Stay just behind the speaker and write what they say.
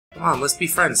Come on, let's be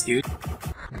friends, dude.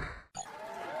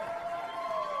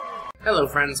 Hello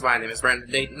friends, my name is Brandon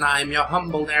Dayton, and I am your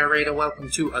humble narrator.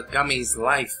 Welcome to A Gummy's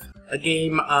Life, a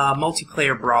game,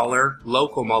 multiplayer brawler,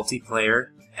 local multiplayer,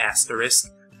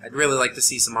 asterisk. I'd really like to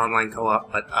see some online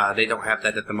co-op, but they don't have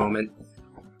that at the moment.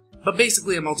 But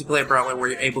basically a multiplayer brawler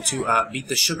where you're able to beat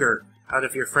the sugar out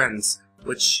of your friends,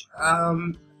 which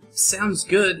sounds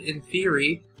good in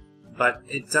theory, but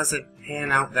it doesn't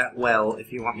pan out that well,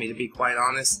 if you want me to be quite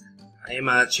honest. I am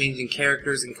changing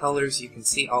characters and colors. You can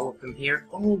see all of them here.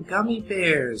 Oh, gummy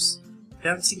bears!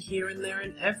 Bouncing here and there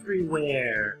and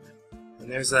everywhere. And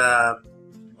there's a...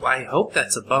 well, I hope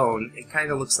that's a bone. It kind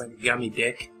of looks like a gummy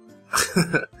dick.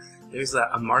 There's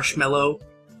a marshmallow,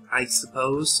 I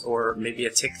suppose, or maybe a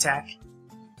Tic Tac.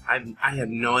 I have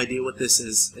no idea what this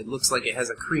is. It looks like it has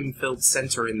a cream-filled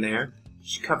center in there,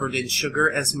 covered in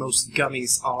sugar, as most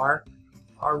gummies are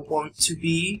wont to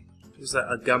be. There's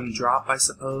a gumdrop, I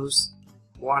suppose.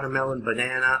 Watermelon,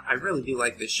 banana. I really do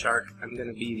like this shark. I'm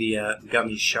gonna be the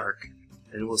gummy shark,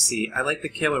 and we'll see. I like the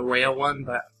killer whale one,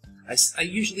 but I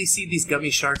usually see these gummy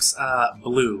sharks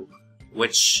blue,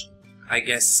 which I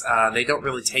guess they don't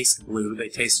really taste blue. They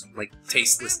taste like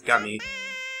tasteless gummy.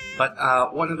 But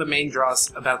one of the main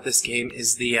draws about this game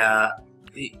is the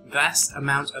vast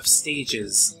amount of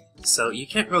stages. So you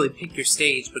can't really pick your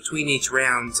stage between each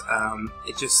round.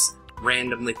 It just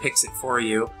randomly picks it for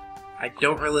you. I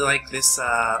don't really like this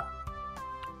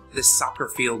this soccer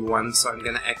field one, so I'm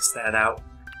gonna X that out.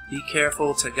 Be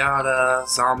careful, Tagada,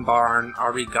 Zombarn,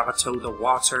 Arigato the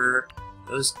water.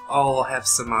 Those all have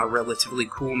some relatively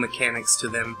cool mechanics to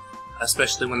them,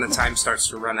 especially when the time starts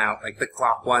to run out. Like the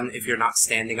clock one, if you're not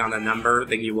standing on a number,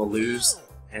 then you will lose.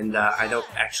 And I don't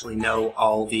actually know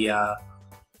all the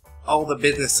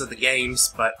business of the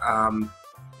games, but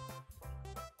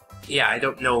yeah, I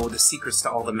don't know the secrets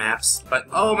to all the maps, but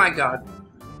oh my god,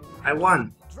 I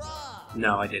won.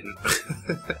 No, I didn't.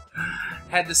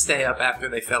 Had to stay up after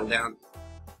they fell down.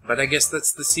 But I guess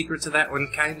that's the secret to that one,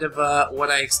 kind of what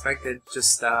I expected,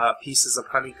 just pieces of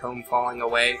honeycomb falling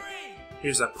away.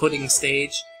 Here's a pudding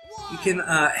stage. You can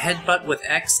headbutt with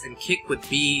X and kick with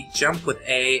B, jump with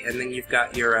A, and then you've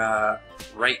got your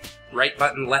right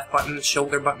button, left button,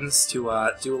 shoulder buttons to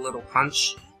do a little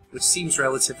punch, which seems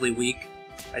relatively weak.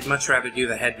 I'd much rather do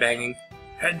the headbanging.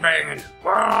 Headbanging!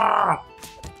 Ah!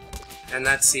 And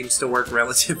that seems to work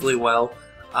relatively well.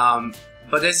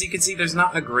 But as you can see, there's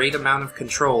not a great amount of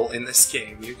control in this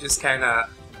game. You're just kind of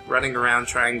running around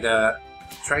trying to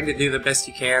do the best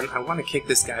you can. I want to kick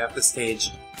this guy off the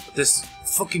stage. But this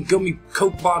fucking gummy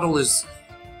Coke bottle is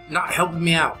not helping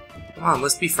me out. Come on,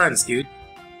 let's be friends, dude.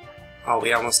 Oh,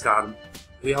 we almost got him.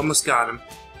 We almost got him.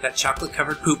 That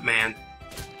chocolate-covered poop man.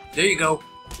 There you go.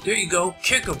 There you go.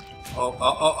 Kick him.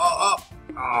 Oh,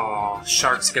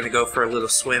 shark's gonna go for a little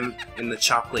swim in the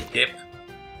chocolate dip.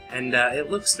 And it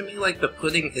looks to me like the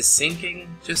pudding is sinking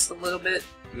just a little bit.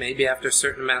 Maybe after a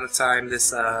certain amount of time,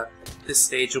 this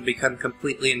stage will become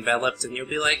completely enveloped, and you'll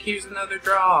be like, here's another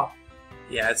draw.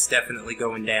 Yeah, it's definitely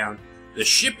going down. The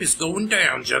ship is going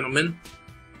down, gentlemen.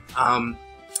 I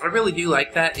really do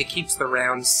like that. It keeps the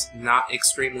rounds not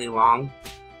extremely long.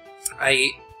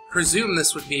 I presume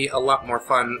this would be a lot more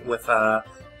fun with,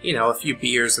 you know, a few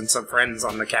beers and some friends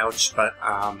on the couch, but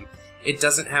it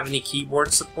doesn't have any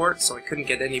keyboard support, so I couldn't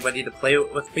get anybody to play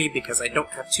it with me because I don't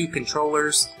have two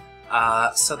controllers,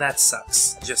 so that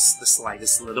sucks, just the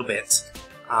slightest little bit.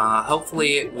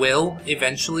 Hopefully it will,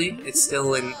 eventually. It's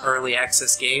still an early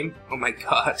access game. Oh my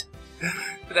god.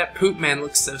 That poop man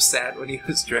looks so sad when he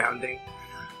was drowning.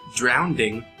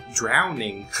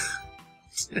 Drowning?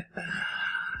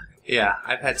 Yeah,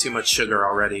 I've had too much sugar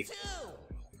already.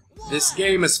 This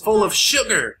game is full of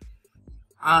sugar!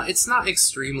 It's not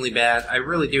extremely bad. I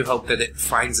really do hope that it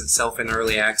finds itself in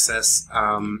early access.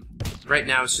 Right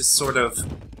now it's just sort of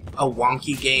a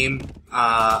wonky game.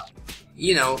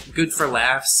 You know, good for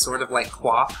laughs, sort of like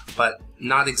QWOP, but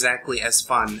not exactly as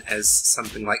fun as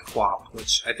something like QWOP,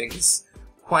 which I think is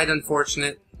quite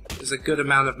unfortunate. There's a good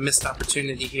amount of missed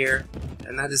opportunity here,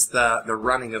 and that is the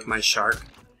running of my shark.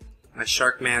 My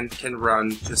shark man can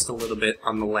run just a little bit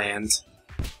on the land.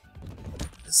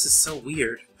 This is so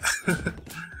weird.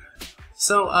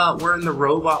 So, we're in the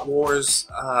Robot Wars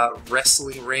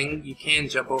wrestling ring. You can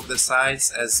jump over the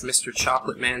sides, as Mr.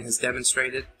 Chocolate Man has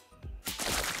demonstrated.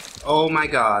 Oh my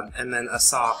god, and then a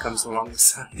saw comes along the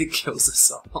side and kills us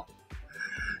all.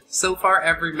 So far,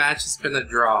 every match has been a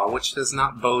draw, which does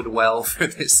not bode well for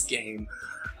this game.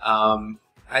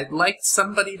 I'd like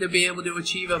somebody to be able to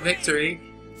achieve a victory,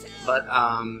 but,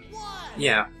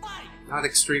 yeah, not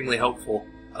extremely hopeful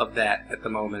of that at the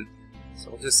moment.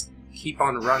 So we'll just keep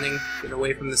on running, get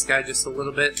away from this guy just a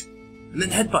little bit, and then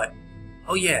headbutt.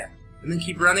 Oh yeah, and then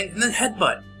keep running, and then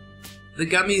headbutt. The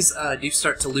gummies do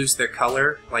start to lose their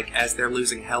color, like as they're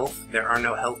losing health. There are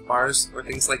no health bars or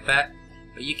things like that,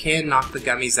 but you can knock the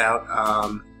gummies out,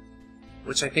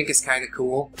 which I think is kind of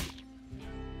cool.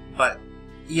 But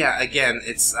yeah, again,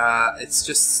 it's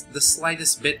just the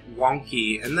slightest bit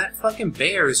wonky, and that fucking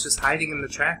bear is just hiding in the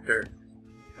tractor.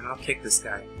 And I'll kick this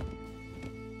guy.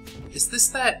 Is this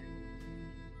that?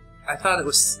 I thought it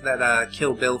was that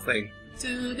Kill Bill thing.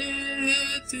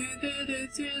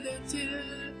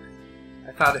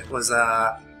 I thought it was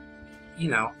you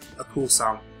know, a cool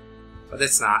song, but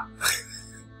it's not.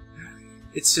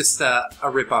 It's just a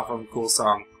rip-off of a cool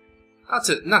song.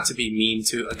 Not to be mean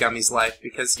to a Gummy's life,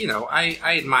 because, you know, I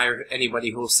admire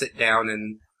anybody who'll sit down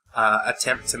and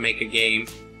attempt to make a game,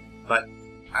 but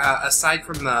aside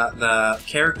from the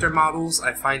character models,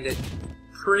 I find it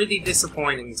pretty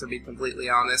disappointing, to be completely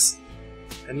honest.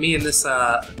 And me and this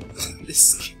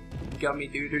this Gummy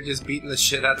dude are just beating the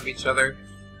shit out of each other.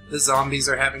 The zombies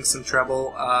are having some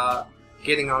trouble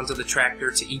getting onto the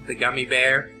tractor to eat the gummy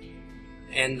bear.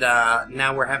 And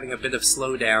now we're having a bit of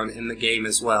slowdown in the game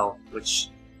as well, which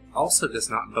also does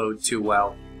not bode too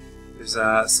well. There's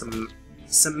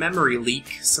some memory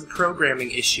leak, some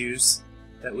programming issues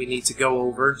that we need to go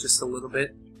over just a little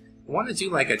bit. I want to do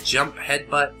like a jump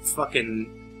headbutt,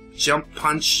 fucking jump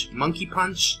punch, monkey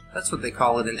punch. That's what they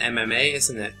call it in MMA,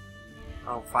 isn't it?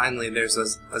 Oh, finally there's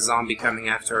a zombie coming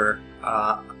after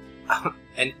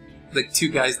and the two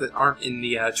guys that aren't in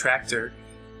the tractor.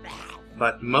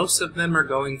 But most of them are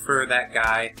going for that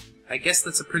guy. I guess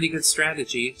that's a pretty good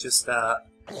strategy. Just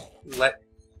let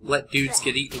dudes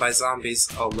get eaten by zombies.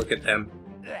 Oh, look at them.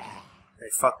 They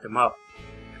fucked him up.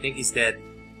 I think he's dead.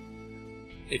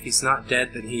 If he's not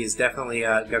dead, then he is definitely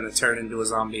gonna turn into a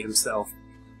zombie himself.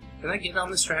 Can I get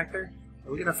on this tractor?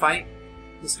 Are we gonna fight?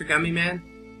 Mr. Gummy Man?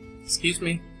 Excuse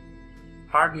me.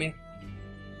 Pardon me.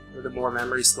 A little more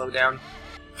memory slowdown.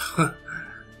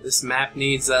 This map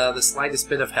needs the slightest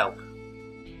bit of help.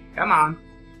 Come on.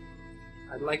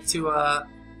 I'd like to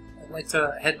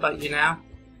headbutt you now.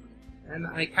 And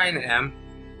I kinda am.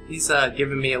 He's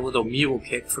giving me a little mule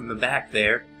kick from the back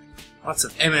there. Lots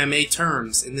of MMA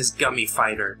terms in this Gummy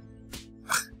fighter.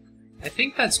 I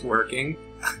think that's working.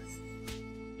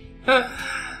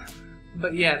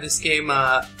 But yeah, this game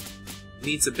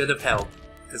needs a bit of help,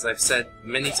 as I've said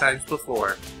many times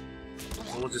before.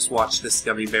 We'll just watch this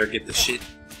gummy bear get the shit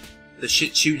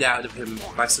chewed out of him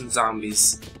by some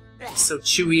zombies. It's so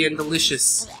chewy and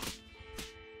delicious.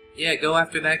 Yeah, go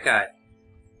after that guy.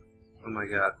 Oh my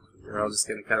god, you're all just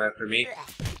gonna come after me?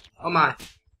 Oh my.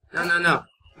 No, no, no.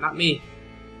 Not me.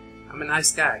 I'm a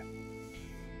nice guy.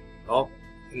 Oh,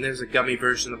 and there's a gummy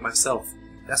version of myself.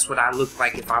 That's what I look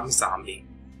like if I'm a zombie.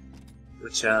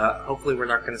 Which, hopefully we're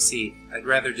not gonna see. I'd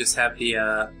rather just have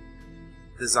the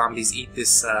zombies eat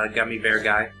this gummy bear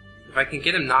guy. If I can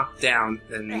get him knocked down,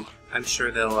 then I'm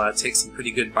sure they'll take some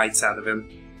pretty good bites out of him.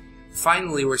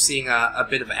 Finally, we're seeing a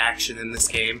bit of action in this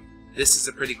game. This is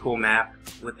a pretty cool map,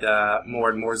 with more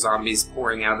and more zombies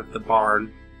pouring out of the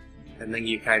barn. And then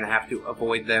you kind of have to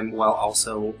avoid them while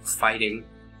also fighting,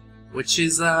 which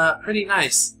is pretty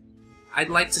nice. I'd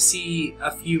like to see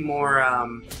a few more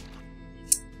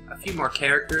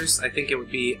characters. I think it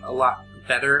would be a lot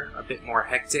better, a bit more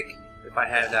hectic, if I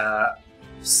had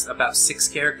about 6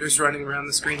 characters running around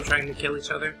the screen trying to kill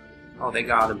each other. Oh, they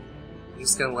got him. I'm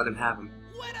just gonna let him have him.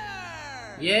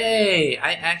 Yay!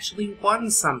 I actually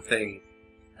won something.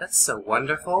 That's so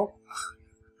wonderful.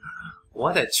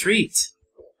 What a treat.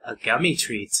 A gummy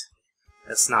treat.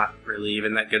 That's not really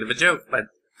even that good of a joke, but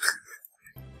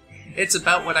it's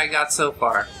about what I got so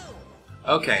far.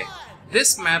 Okay,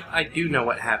 this map I do know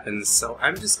what happens, so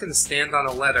I'm just gonna stand on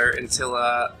a ladder until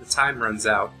the time runs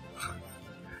out.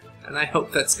 And I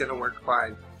hope that's gonna work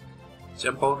fine.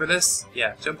 Jump over this?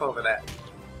 Yeah, jump over that.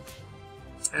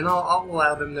 And I'll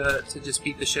allow them to just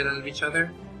beat the shit out of each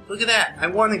other. Look at that! I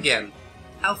won again!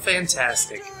 How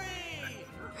fantastic!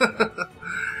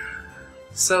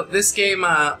 So this game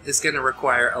is going to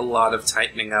require a lot of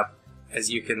tightening up,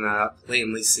 as you can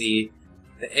plainly see.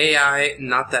 The AI,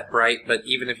 not that bright, but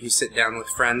even if you sit down with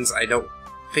friends, I don't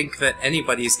think that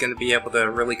anybody's going to be able to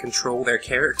really control their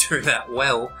character that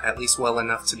well, at least well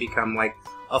enough to become like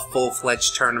a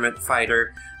full-fledged tournament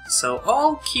fighter. So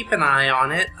I'll keep an eye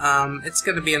on it. It's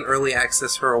going to be in early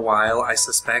access for a while, I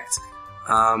suspect.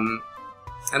 And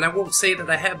I won't say that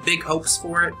I have big hopes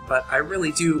for it, but I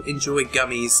really do enjoy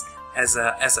gummies as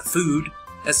a food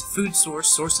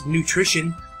source of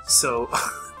nutrition. So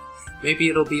maybe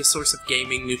it'll be a source of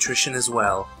gaming nutrition as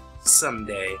well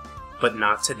someday. but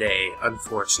not today,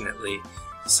 unfortunately.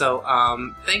 So,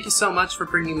 thank you so much for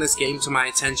bringing this game to my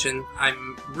attention.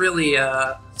 I'm really,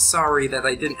 sorry that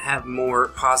I didn't have more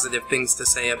positive things to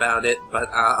say about it, but,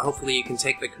 hopefully you can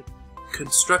take the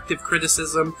constructive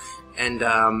criticism and,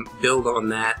 build on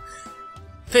that.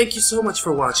 Thank you so much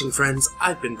for watching, friends.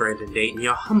 I've been Brandon Dayton,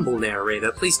 your humble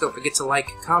narrator. Please don't forget to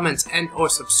like, comment, and or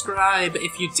subscribe.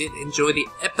 If you did enjoy the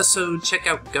episode, check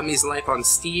out Gummy's Life on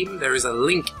Steam. There is a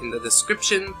link in the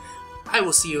description. I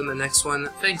will see you in the next one.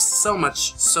 Thanks so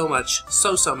much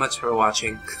for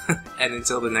watching. And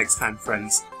until the next time,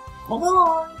 friends.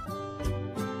 Bye-bye.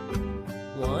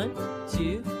 1,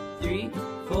 2,